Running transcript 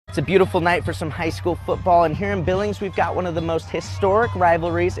It's a beautiful night for some high school football, and here in Billings we've got one of the most historic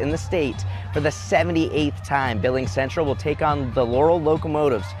rivalries in the state. For the 78th time, Billings Central will take on the Laurel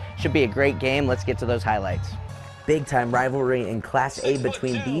Locomotives. Should be a great game. Let's get to those highlights. Big time rivalry in Class A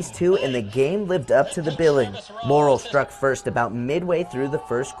between these two, and the game lived up to the billing. Laurel struck first about midway through the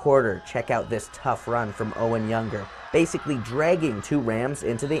first quarter. Check out this tough run from Owen Younger, basically dragging two Rams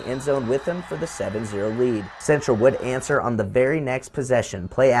into the end zone with him for the 7-0 lead. Central would answer on the very next possession.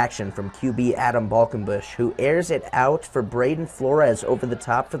 Play action from QB Adam Balkenbush, who airs it out for Braden Flores over the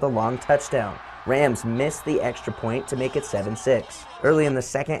top for the long touchdown. Rams missed the extra point to make it 7-6. Early in the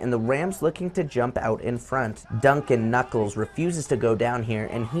second, and the Rams looking to jump out in front. Duncan Knuckles refuses to go down here,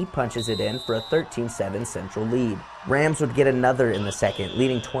 and he punches it in for a 13-7 Central lead. Rams would get another in the second,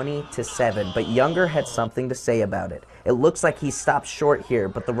 leading 20-7, but Younger had something to say about it. It looks like he stops short here,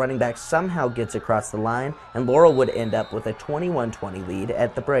 but the running back somehow gets across the line, and Laurel would end up with a 21-20 lead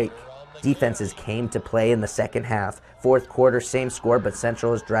at the break. Defenses came to play in the second half. Fourth quarter, same score, but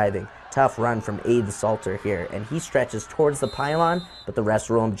Central is driving. Tough run from Abe Salter here, and he stretches towards the pylon, but the rest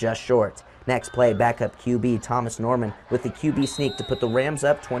roll him just short. Next play, backup QB Thomas Norman with the QB sneak to put the Rams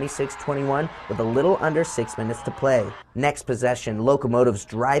up 26-21 with a little under 6 minutes to play. Next possession, Locomotives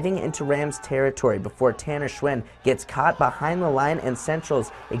driving into Rams territory before Tanner Schwinn gets caught behind the line, and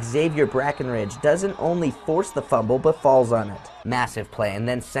Central's Xavier Brackenridge doesn't only force the fumble but falls on it. Massive play, and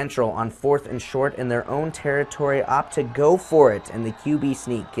then Central on 4th and short in their own territory opt to go for it, and the QB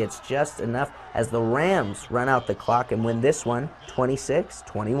sneak gets just enough as the Rams run out the clock and win this one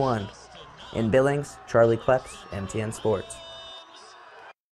 26-21. In Billings, Charlie Kleps, MTN Sports.